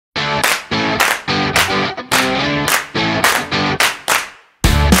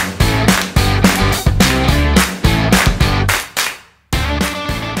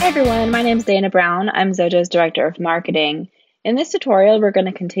everyone, my name is Dana Brown. I'm Xojo's Director of Marketing. In this tutorial, we're going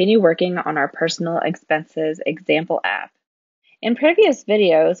to continue working on our personal expenses example app. In previous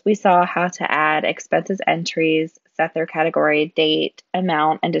videos, we saw how to add expenses entries, set their category, date,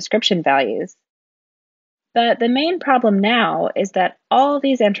 amount, and description values. But the main problem now is that all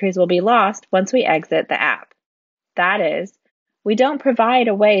these entries will be lost once we exit the app. That is, we don't provide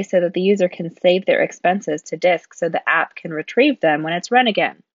a way so that the user can save their expenses to disk so the app can retrieve them when it's run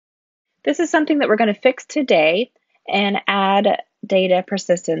again. This is something that we're going to fix today and add data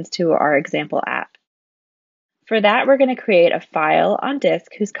persistence to our example app. For that, we're going to create a file on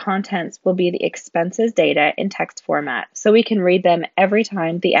disk whose contents will be the expenses data in text format so we can read them every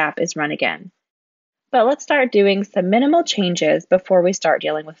time the app is run again. But let's start doing some minimal changes before we start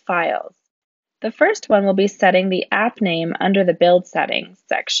dealing with files. The first one will be setting the app name under the Build Settings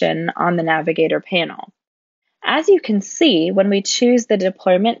section on the Navigator panel. As you can see, when we choose the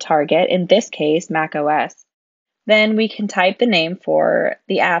deployment target, in this case macOS, then we can type the name for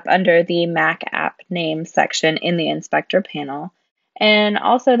the app under the Mac app name section in the inspector panel, and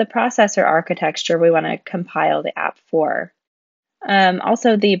also the processor architecture we want to compile the app for.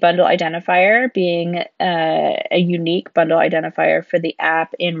 Also the bundle identifier being a unique bundle identifier for the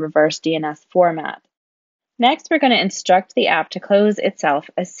app in reverse DNS format. Next, we're going to instruct the app to close itself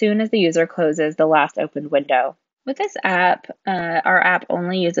as soon as the user closes the last opened window. With this app, our app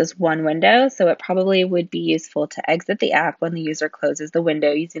only uses one window, so it probably would be useful to exit the app when the user closes the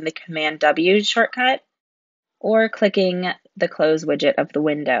window using the Command W shortcut or clicking the close widget of the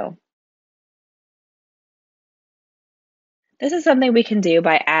window. This is something we can do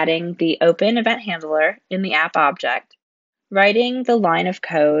by adding the open event handler in the app object, writing the line of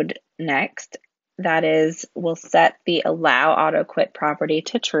code next. That is, we'll set the allow auto quit property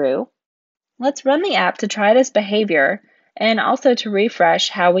to true. Let's run the app to try this behavior and also to refresh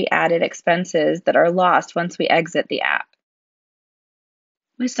how we added expenses that are lost once we exit the app.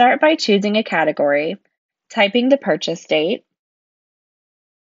 We start by choosing a category, typing the purchase date,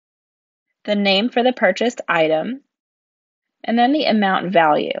 the name for the purchased item, and then the amount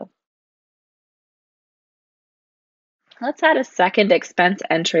value. Let's add a second expense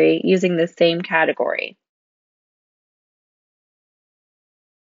entry using the same category.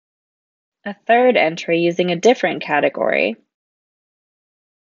 A third entry using a different category.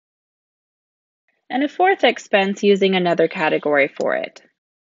 And a fourth expense using another category for it.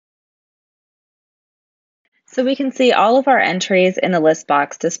 So we can see all of our entries in the list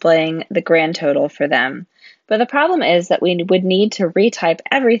box displaying the grand total for them. But the problem is that we would need to retype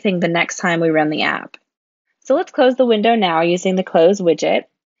everything the next time we run the app. So let's close the window now using the close widget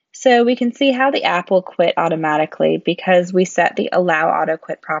so we can see how the app will quit automatically because we set the allow auto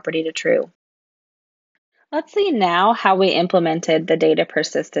quit property to true. Let's see now how we implemented the data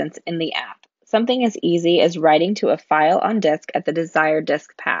persistence in the app. Something as easy as writing to a file on disk at the desired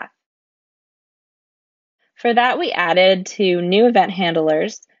disk path. For that, we added two new event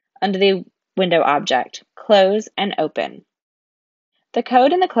handlers under the window object, close and open. The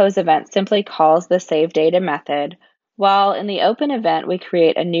code in the close event simply calls the save data method, while in the open event, we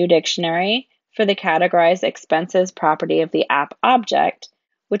create a new dictionary for the categorized expenses property of the app object,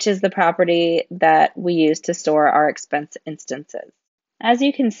 which is the property that we use to store our expense instances. As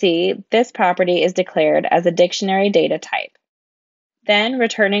you can see, this property is declared as a dictionary data type. Then,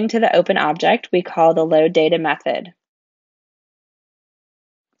 returning to the open object, we call the load data method.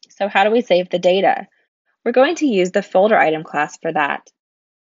 So how do we save the data? We're going to use the folder item class for that.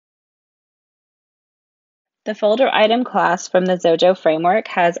 The folder item class from the Xojo framework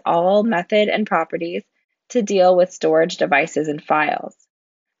has all method and properties to deal with storage devices and files.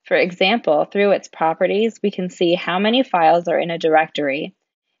 For example, through its properties, we can see how many files are in a directory,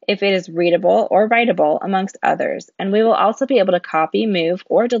 if it is readable or writable, amongst others, and we will also be able to copy, move,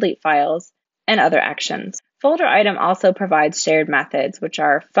 or delete files and other actions. Folder item also provides shared methods, which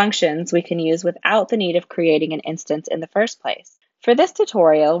are functions we can use without the need of creating an instance in the first place. For this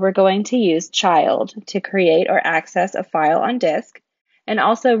tutorial, we're going to use child to create or access a file on disk, and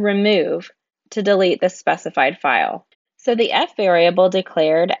also remove to delete the specified file. So the F variable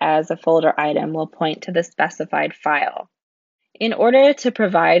declared as a folder item will point to the specified file. In order to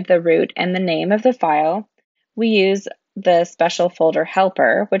provide the root and the name of the file, we use the special folder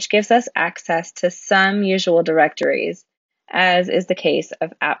helper, which gives us access to some usual directories, as is the case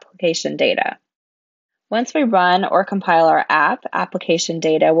of application data. Once we run or compile our app, application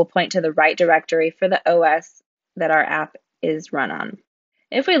data will point to the right directory for the OS that our app is run on.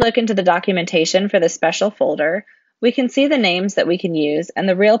 If we look into the documentation for the special folder, we can see the names that we can use and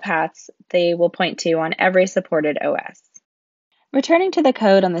the real paths they will point to on every supported OS. Returning to the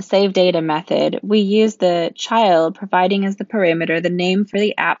code on the save data method, we use the child providing as the parameter the name for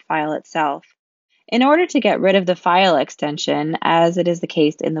the app file itself. In order to get rid of the file extension, as it is the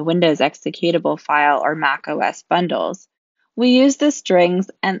case in the Windows executable file or macOS bundles, we use the strings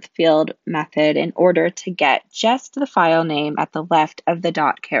nth field method in order to get just the file name at the left of the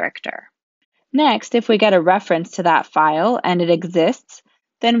dot character. Next, if we get a reference to that file and it exists,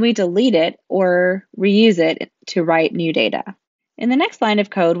 then we delete it or reuse it to write new data. In the next line of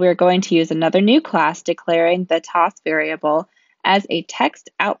code, we're going to use another new class declaring the toss variable as a text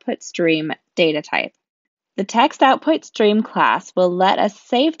output stream data type. The text output stream class will let us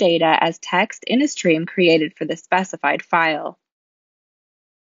save data as text in a stream created for the specified file.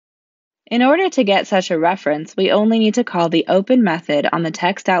 In order to get such a reference, we only need to call the open method on the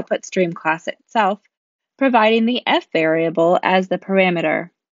text output stream class itself, providing the f variable as the parameter.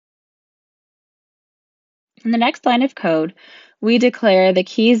 In the next line of code, we declare the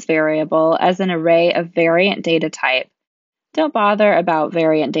keys variable as an array of variant data type. Don't bother about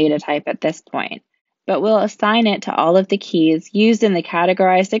variant data type at this point, but we'll assign it to all of the keys used in the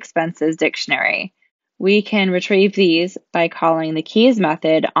categorized expenses dictionary. We can retrieve these by calling the keys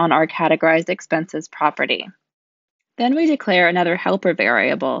method on our categorized expenses property. Then we declare another helper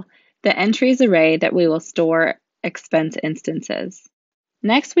variable, the entries array that we will store expense instances.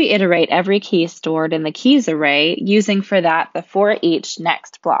 Next, we iterate every key stored in the keys array, using for that the for each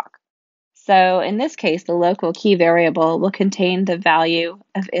next block. So in this case, the local key variable will contain the value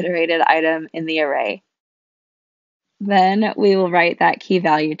of iterated item in the array. Then we will write that key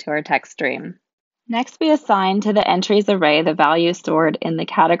value to our text stream. Next, we assign to the entries array the value stored in the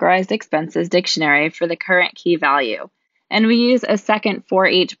categorized expenses dictionary for the current key value. And we use a second for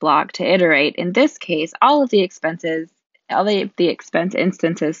each block to iterate, in this case, all of the expense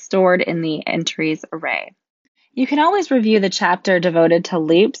instances stored in the entries array. You can always review the chapter devoted to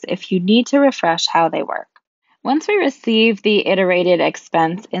loops if you need to refresh how they work. Once we receive the iterated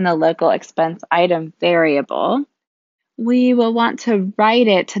expense in the local expense item variable, we will want to write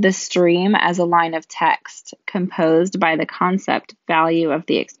it to the stream as a line of text composed by the concept value of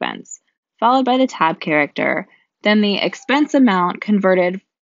the expense, followed by the tab character, then the expense amount converted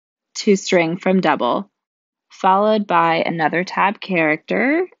to string from double, followed by another tab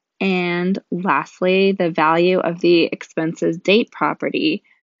character, and lastly, the value of the expenses date property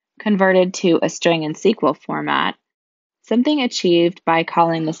converted to a string in SQL format, something achieved by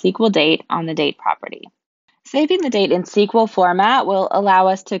calling the SQL date on the date property. Saving the date in SQL format will allow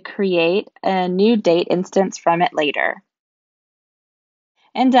us to create a new date instance from it later.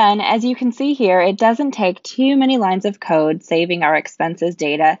 And done, as you can see here, it doesn't take too many lines of code saving our expenses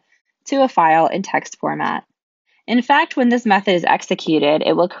data to a file in text format. In fact, when this method is executed,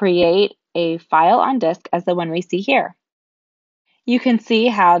 it will create a file on disk as the one we see here. You can see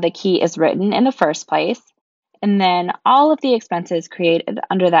how the key is written in the first place, and then all of the expenses created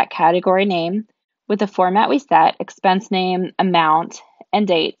under that category name with the format we set, expense name, amount, and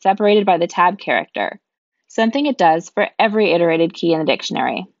date separated by the tab character, something it does for every iterated key in the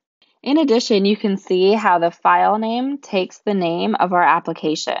dictionary. In addition, you can see how the file name takes the name of our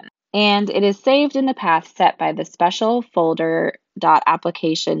application, and it is saved in the path set by the special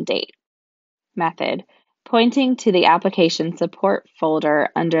folder.applicationDate method, pointing to the application support folder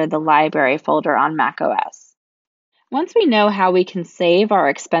under the library folder on macOS. Once we know how we can save our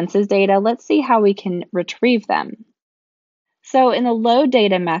expenses data, let's see how we can retrieve them. So in the load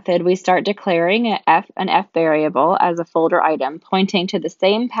data method, we start declaring an F variable as a folder item pointing to the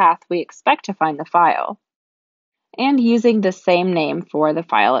same path we expect to find the file, and using the same name for the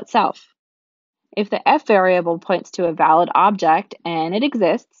file itself. If the F variable points to a valid object and it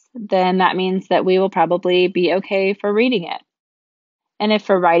exists, then that means that we will probably be okay for reading it. And if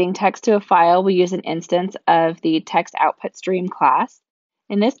for writing text to a file, we use an instance of the text output stream class.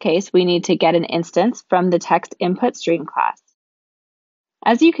 In this case, we need to get an instance from the text input stream class.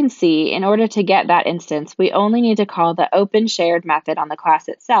 As you can see, in order to get that instance, we only need to call the open shared method on the class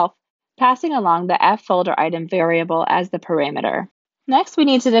itself, passing along the F folder item variable as the parameter. Next, we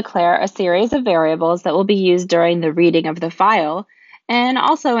need to declare a series of variables that will be used during the reading of the file, and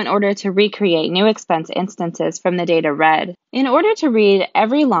also in order to recreate new expense instances from the data read. In order to read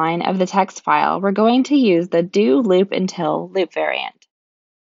every line of the text file, we're going to use the do loop until loop variant.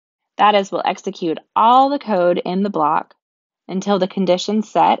 That is, we'll execute all the code in the block until the condition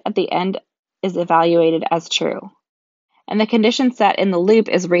set at the end is evaluated as true. And the condition set in the loop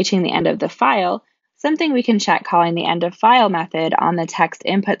is reaching the end of the file, something we can check calling the end of file method on the text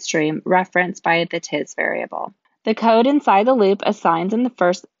input stream referenced by the tis variable. The code inside the loop assigns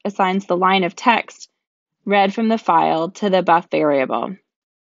the line of text read from the file to the buff variable.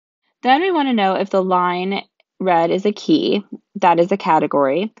 Then we want to know if the line read is a key, that is a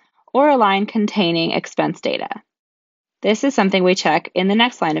category, or a line containing expense data. This is something we check in the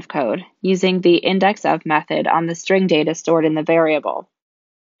next line of code using the indexOf method on the string data stored in the variable.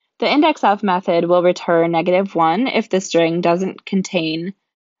 The indexOf method will return -1 if the string doesn't contain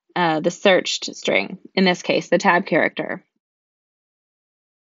the searched string, in this case, the tab character.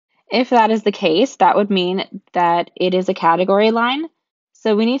 If that is the case, that would mean that it is a category line.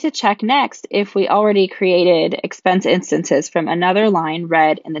 So we need to check next if we already created expense instances from another line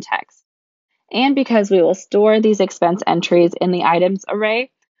read in the text. And because we will store these expense entries in the items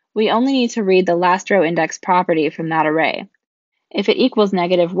array, we only need to read the last row index property from that array. If it equals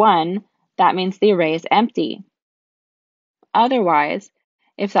 -1, that means the array is empty. Otherwise,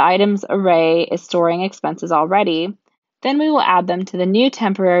 if the items array is storing expenses already, then we will add them to the new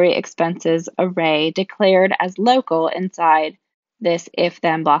temporary expenses array declared as local inside this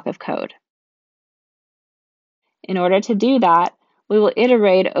if-then block of code. In order to do that, we will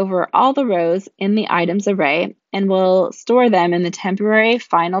iterate over all the rows in the items array and will store them in the temporary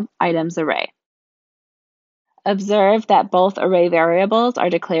final items array. Observe that both array variables are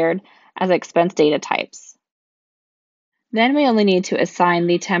declared as expense data types. Then we only need to assign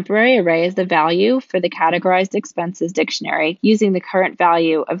the temporary array as the value for the categorized expenses dictionary using the current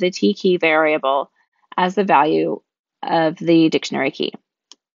value of the t-key variable as the value of the dictionary key.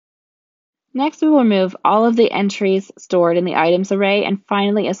 Next, we will remove all of the entries stored in the items array and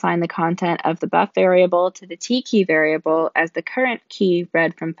finally assign the content of the buff variable to the t-key variable as the current key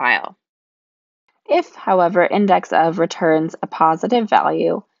read from file. If, however, indexOf returns a positive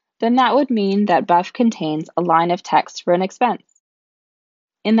value, then that would mean that buff contains a line of text for an expense.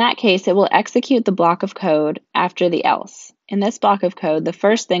 In that case, it will execute the block of code after the else. In this block of code, the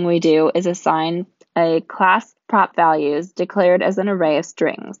first thing we do is assign a class prop values declared as an array of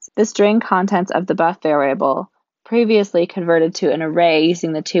strings. The string contents of the buff variable previously converted to an array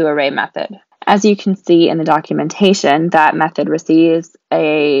using the toArray method. As you can see in the documentation, that method receives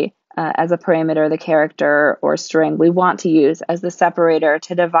as a parameter the character or string we want to use as the separator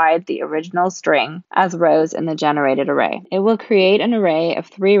to divide the original string as rows in the generated array. It will create an array of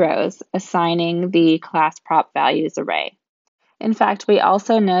 3 rows, assigning the class prop values array. In fact, we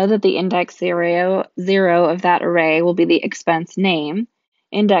also know that the index 0 of that array will be the expense name,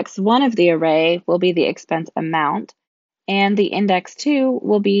 index 1 of the array will be the expense amount, and the index 2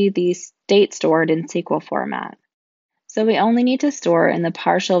 will be the date stored in SQL format. So we only need to store in the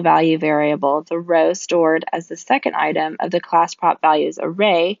partial value variable the row stored as the second item of the class prop values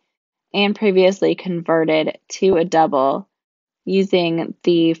array and previously converted to a double using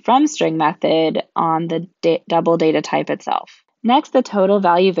the fromString method on the double data type itself. Next, the total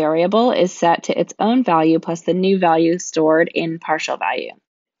value variable is set to its own value plus the new value stored in partial value.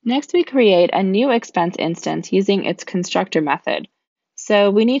 Next, we create a new expense instance using its constructor method.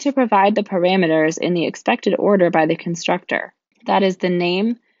 So we need to provide the parameters in the expected order by the constructor. That is the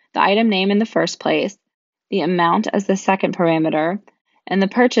name, the item name in the first place, the amount as the second parameter, and the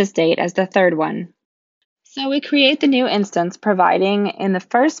purchase date as the third one. So we create the new instance providing in the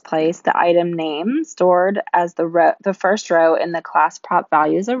first place the item name stored as the first row in the class prop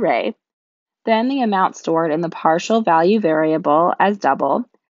values array, then the amount stored in the partial value variable as double,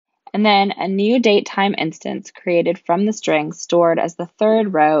 and then a new datetime instance created from the string stored as the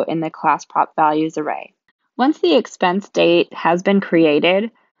third row in the class prop values array. Once the expense date has been created,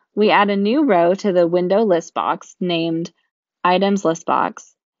 we add a new row to the window list box named items list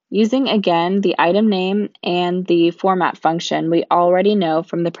box, using again the item name and the format function we already know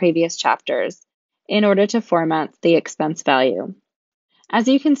from the previous chapters in order to format the expense value. As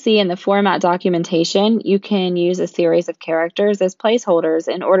you can see in the format documentation, you can use a series of characters as placeholders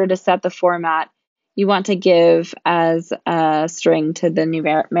in order to set the format you want to give as a string to the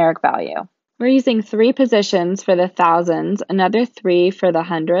numeric value. We're using 3 positions for the thousands, another 3 for the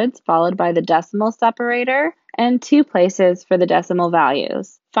hundreds, followed by the decimal separator, and 2 places for the decimal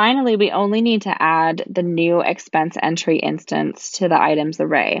values. Finally, we only need to add the new expense entry instance to the items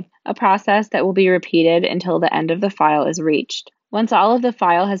array, a process that will be repeated until the end of the file is reached. Once all of the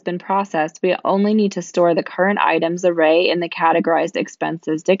file has been processed, we only need to store the current items array in the categorized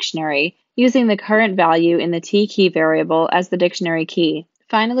expenses dictionary using the current value in the t-key variable as the dictionary key.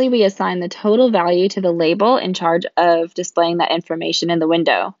 Finally, we assign the total value to the label in charge of displaying that information in the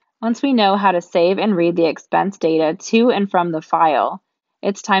window. Once we know how to save and read the expense data to and from the file,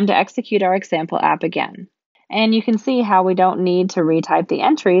 it's time to execute our example app again. And you can see how we don't need to retype the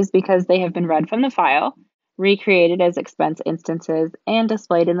entries because they have been read from the file. recreated as expense instances, and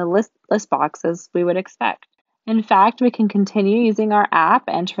displayed in the list box as we would expect. In fact, we can continue using our app,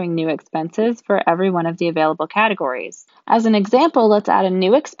 entering new expenses for every one of the available categories. As an example, let's add a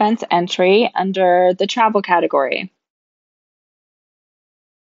new expense entry under the travel category.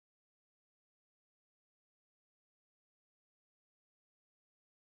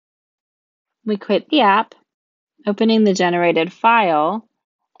 We quit the app, opening the generated file,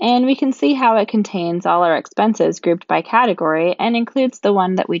 and we can see how it contains all our expenses grouped by category and includes the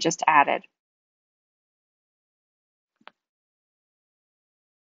one that we just added.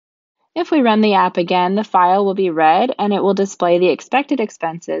 If we run the app again, the file will be read and it will display the expected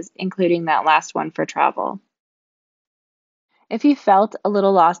expenses, including that last one for travel. If you felt a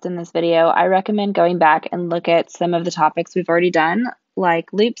little lost in this video, I recommend going back and look at some of the topics we've already done,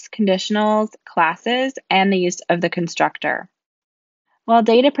 like loops, conditionals, classes, and the use of the constructor. While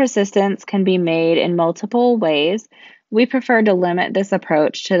data persistence can be made in multiple ways, we prefer to limit this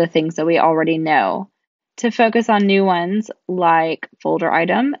approach to the things that we already know, to focus on new ones like folder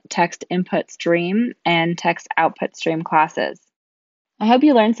item, text input stream, and text output stream classes. I hope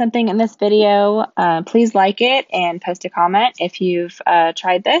you learned something in this video. Please like it and post a comment if you've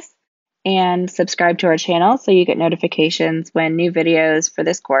tried this, and subscribe to our channel so you get notifications when new videos for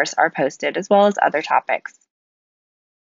this course are posted, as well as other topics.